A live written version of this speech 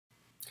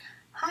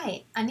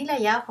Hi,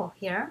 Anilamation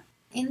here.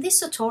 In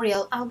this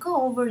tutorial, I'll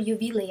go over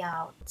UV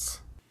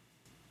layouts.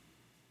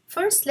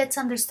 First, let's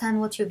understand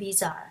what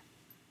UVs are.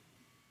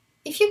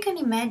 If you can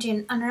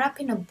imagine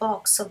unwrapping a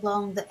box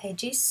along the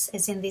edges,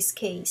 as in this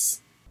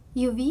case,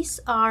 UVs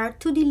are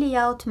 2D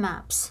layout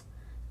maps,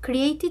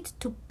 created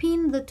to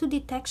pin the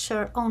 2D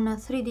texture on a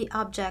 3D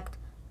object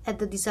at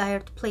the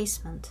desired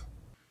placement.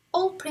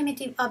 All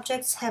primitive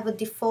objects have a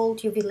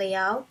default UV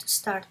layout to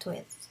start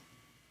with.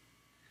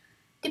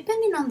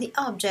 Depending on the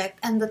object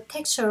and the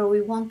texture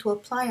we want to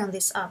apply on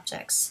these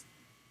objects,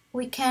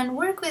 we can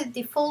work with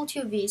default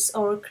UVs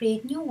or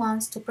create new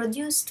ones to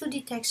produce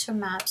 2D texture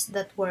maps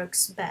that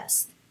works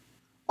best.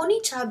 On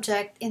each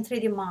object in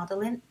 3D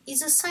modeling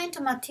is assigned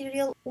a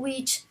material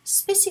which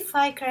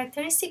specify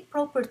characteristic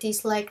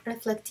properties like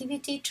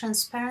reflectivity,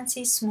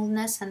 transparency,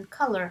 smoothness, and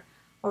color,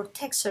 or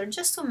texture,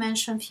 just to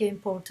mention a few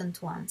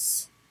important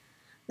ones.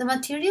 The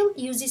material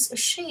uses a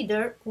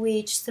shader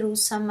which, through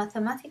some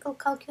mathematical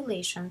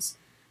calculations,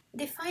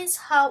 defines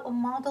how a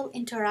model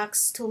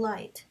interacts to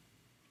light.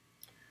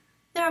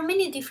 There are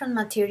many different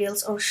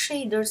materials or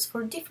shaders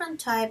for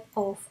different types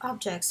of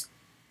objects.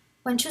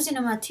 When choosing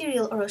a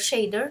material or a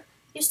shader,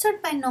 you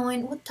start by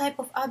knowing what type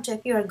of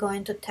object you are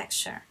going to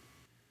texture.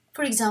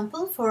 For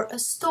example, for a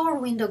store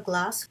window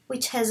glass,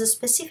 which has a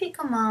specific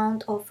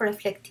amount of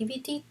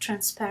reflectivity,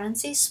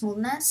 transparency,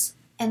 smoothness,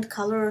 and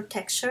color or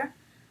texture,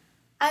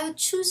 I would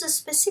choose a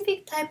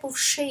specific type of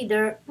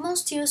shader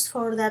most used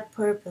for that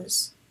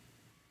purpose.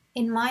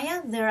 In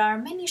Maya, there are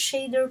many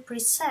shader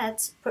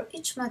presets for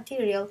each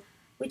material,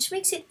 which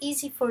makes it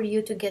easy for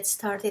you to get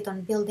started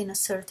on building a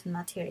certain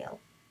material.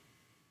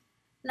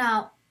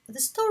 Now, the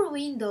store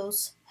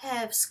windows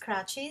have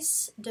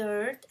scratches,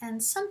 dirt,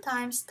 and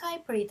sometimes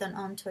type written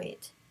onto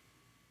it.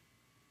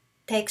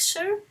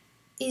 Texture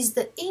is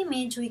the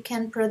image we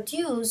can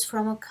produce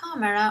from a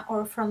camera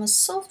or from a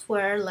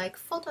software like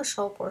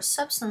Photoshop or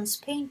Substance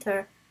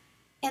Painter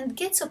and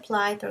gets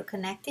applied or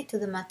connected to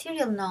the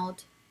material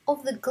node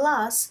of the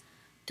glass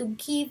to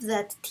give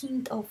that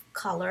tint of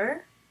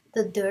color,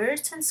 the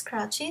dirt and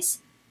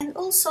scratches, and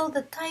also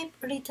the type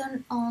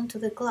written onto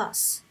the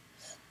glass.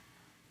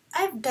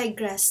 I've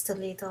digressed a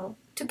little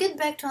to get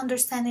back to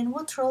understanding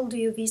what role do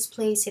UVs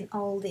plays in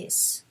all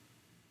this.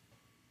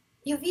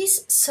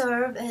 UVs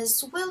serve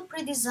as well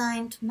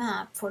pre-designed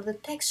map for the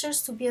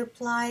textures to be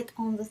applied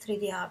on the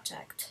 3D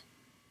object.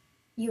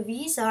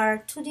 UVs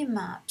are 2D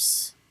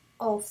maps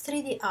of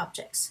 3D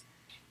objects.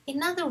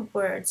 In other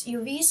words,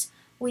 UVs,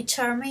 which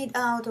are made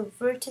out of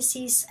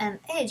vertices and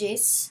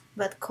edges,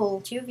 but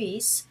called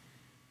UVs,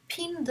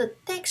 pin the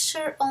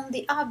texture on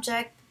the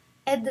object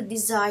at the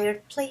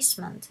desired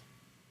placement.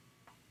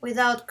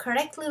 Without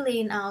correctly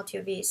laying out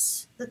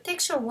UVs, the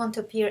texture won't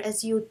appear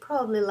as you'd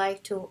probably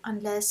like to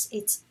unless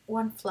it's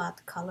one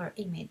flat color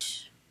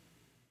image.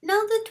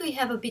 Now that we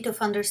have a bit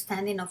of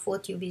understanding of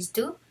what UVs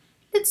do,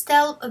 let's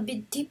delve a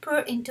bit deeper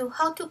into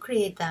how to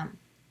create them.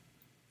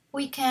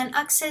 We can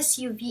access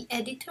UV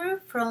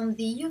Editor from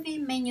the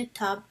UV menu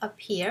tab up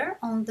here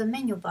on the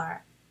menu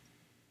bar.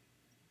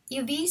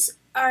 UVs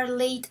are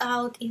laid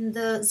out in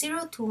the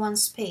 0 to 1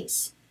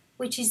 space,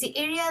 which is the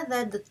area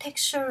that the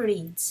texture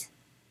reads.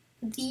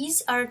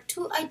 These are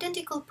two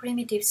identical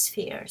primitive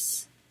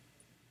spheres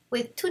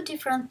with two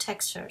different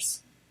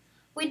textures.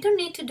 We don't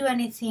need to do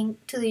anything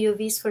to the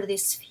UVs for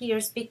these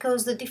spheres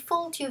because the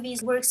default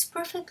UVs works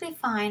perfectly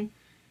fine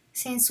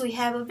since we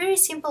have a very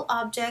simple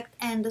object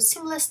and a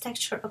seamless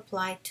texture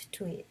applied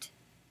to it.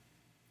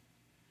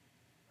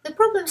 The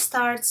problem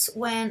starts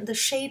when the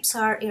shapes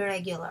are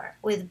irregular,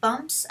 with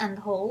bumps and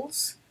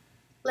holes,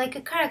 like a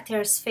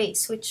character's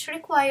face, which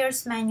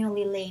requires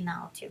manually laying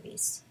out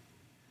UVs.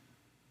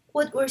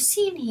 What we're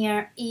seeing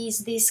here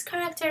is this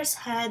character's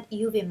head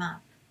UV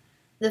map.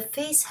 The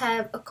face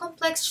have a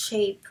complex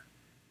shape,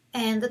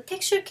 and the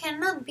texture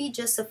cannot be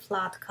just a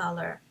flat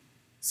color.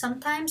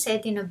 Sometimes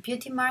adding a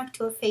beauty mark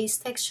to a face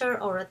texture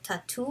or a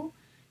tattoo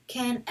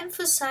can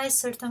emphasize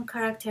certain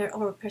character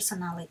or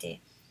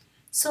personality.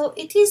 So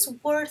it is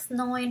worth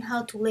knowing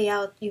how to lay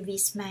out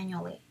UVs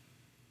manually.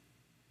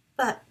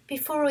 But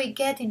before we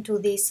get into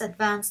this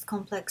advanced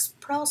complex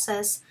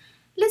process,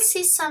 let's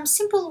see some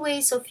simple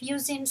ways of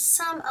using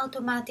some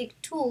automatic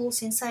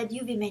tools inside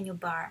UV menu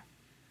bar.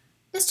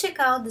 Let's check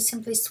out the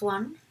simplest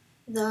one,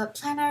 the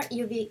planar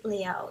UV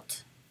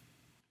layout.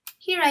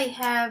 Here I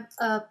have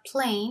a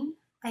plane.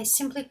 I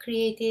simply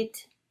created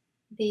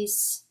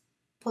this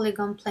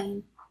polygon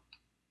plane.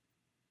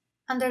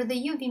 Under the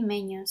UV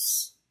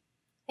menus,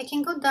 I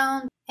can go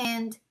down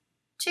and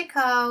check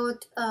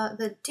out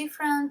the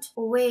different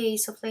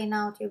ways of laying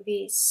out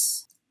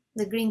UVs.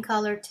 The green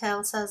color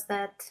tells us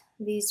that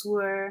these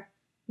were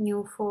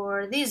new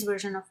for this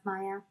version of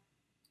Maya.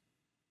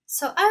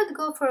 So I would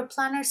go for a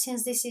planar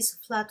since this is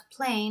a flat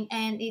plane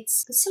and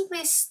it's the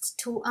simplest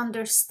to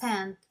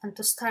understand and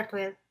to start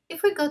with.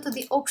 If we go to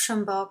the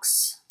option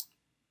box,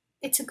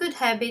 it's a good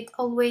habit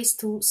always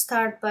to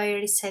start by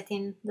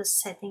resetting the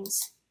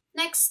settings.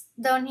 Next,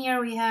 down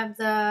here we have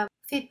the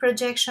fit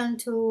projection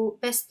to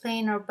best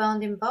plane or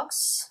bounding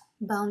box.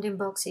 bounding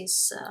box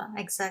is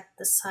exact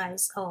the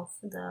size of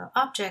the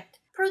object.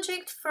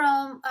 Project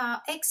from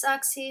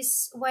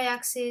x-axis,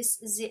 y-axis,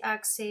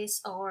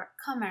 z-axis, or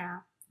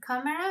camera.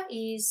 Camera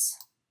is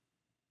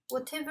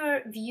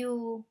whatever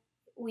view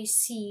we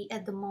see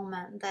at the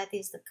moment, that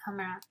is the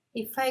camera.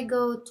 If I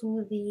go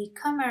to the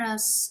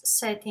camera's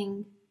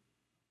setting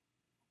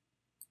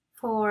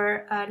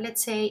for,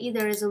 let's say,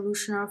 either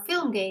resolution or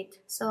film gate,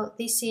 so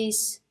this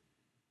is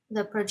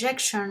the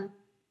projection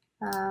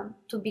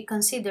to be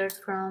considered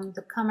from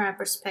the camera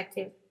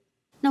perspective.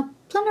 Now,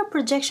 planar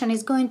projection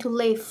is going to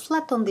lay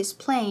flat on this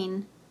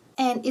plane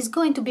and is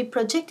going to be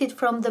projected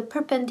from the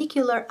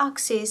perpendicular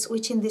axis,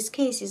 which in this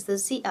case is the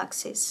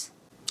z-axis.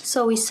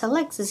 So we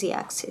select the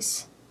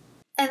z-axis.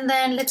 And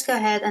then let's go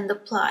ahead and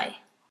apply.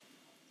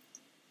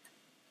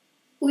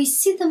 We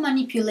see the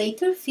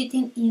manipulator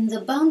fitting in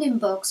the bounding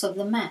box of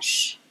the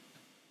mesh.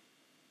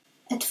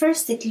 At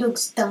first it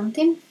looks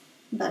daunting,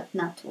 but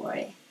not to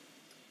worry.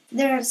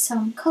 There are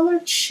some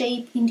colored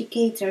shape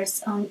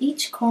indicators on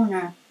each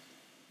corner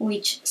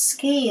which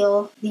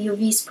scale the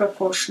UVs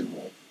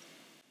proportionally.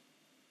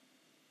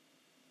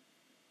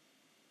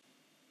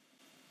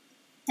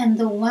 And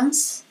the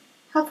ones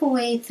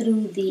halfway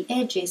through the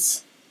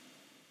edges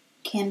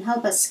can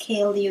help us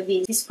scale the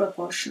UVs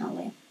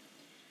disproportionately.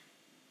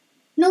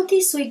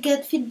 Notice we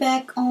get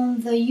feedback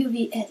on the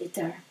UV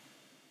editor.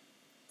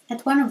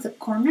 At one of the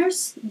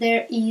corners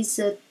there is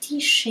a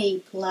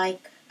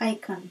T-shape-like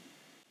icon,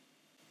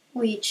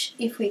 which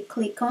if we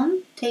click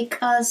on,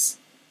 take us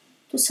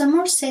to some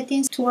more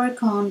settings to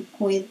work on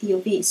with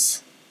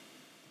UVs.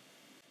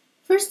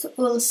 First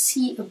we'll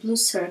see a blue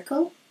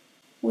circle,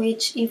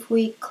 which if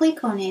we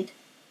click on it,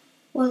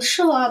 will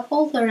show up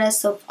all the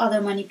rest of other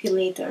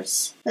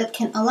manipulators that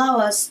can allow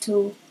us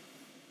to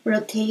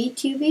rotate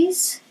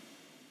UVs,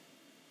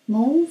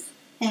 move,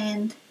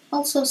 and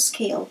also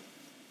scale.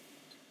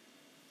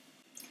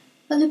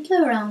 While you play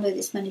around with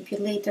this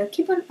manipulator,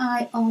 keep an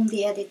eye on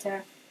the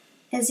editor,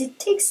 as it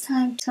takes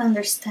time to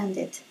understand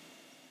it,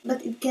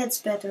 but it gets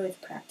better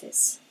with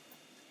practice.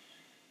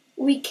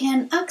 We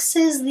can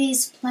access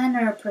these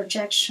planar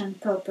projection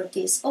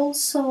properties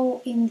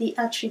also in the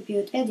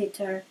attribute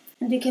editor,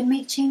 and we can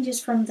make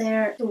changes from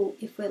there too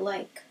if we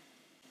like.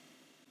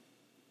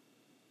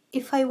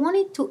 If I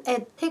wanted to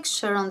add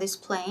texture on this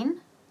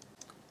plane,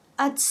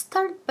 I'd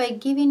start by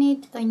giving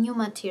it a new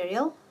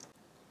material.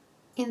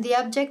 In the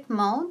object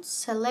mode,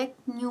 select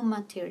new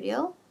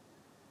material.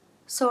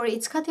 Sorry,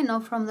 it's cutting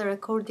off from the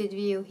recorded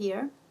view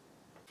here.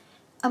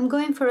 I'm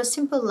going for a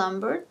simple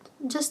Lambert,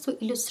 just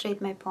to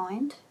illustrate my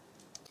point.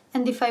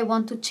 And if I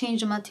want to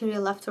change the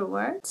material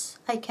afterwards,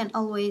 I can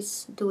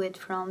always do it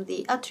from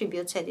the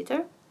attributes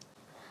editor.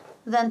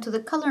 Then to the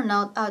color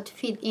node, I'd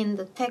feed in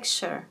the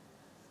texture.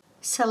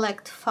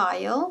 Select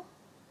File,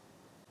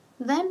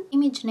 then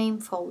Image Name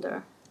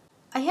folder.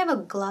 I have a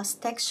glass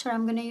texture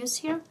I'm going to use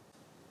here.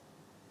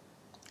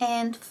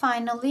 And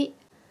finally,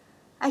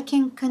 I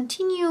can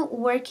continue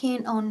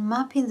working on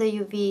mapping the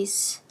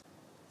UVs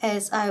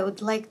as I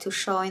would like to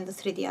show in the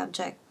 3D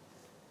object,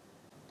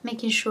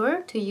 making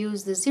sure to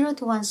use the 0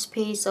 to 1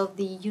 space of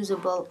the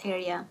usable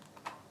area.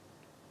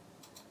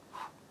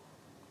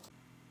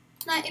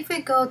 Now if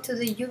we go to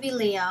the UV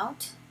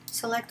layout,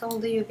 select all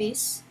the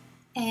UVs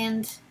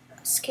and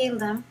scale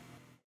them,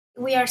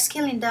 we are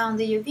scaling down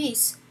the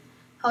UVs,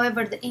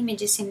 however the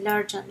image is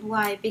enlarged.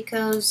 Why?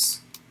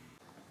 Because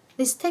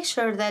this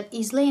texture that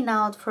is laying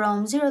out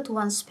from 0 to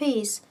 1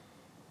 space,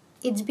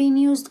 it's being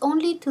used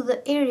only to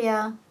the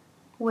area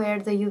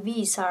where the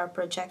UVs are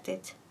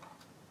projected.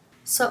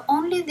 So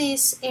only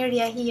this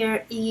area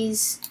here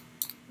is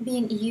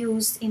being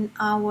used in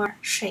our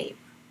shape.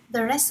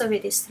 The rest of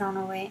it is thrown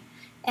away,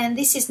 and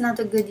this is not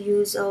a good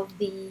use of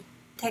the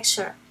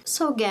texture.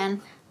 So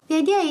again, the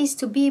idea is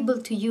to be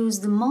able to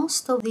use the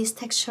most of this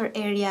texture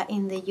area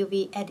in the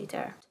UV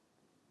editor.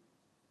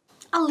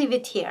 I'll leave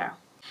it here.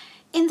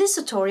 In this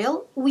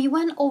tutorial, we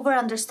went over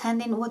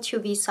understanding what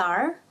UVs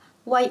are,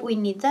 why we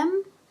need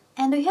them,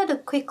 and we had a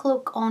quick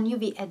look on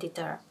UV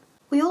editor.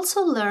 We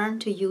also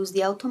learned to use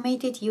the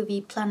automated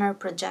UV planar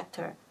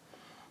projector.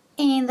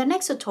 In the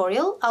next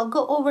tutorial, I'll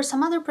go over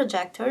some other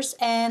projectors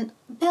and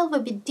delve a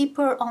bit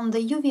deeper on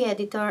the UV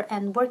editor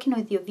and working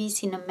with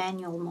UVs in a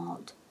manual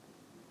mode.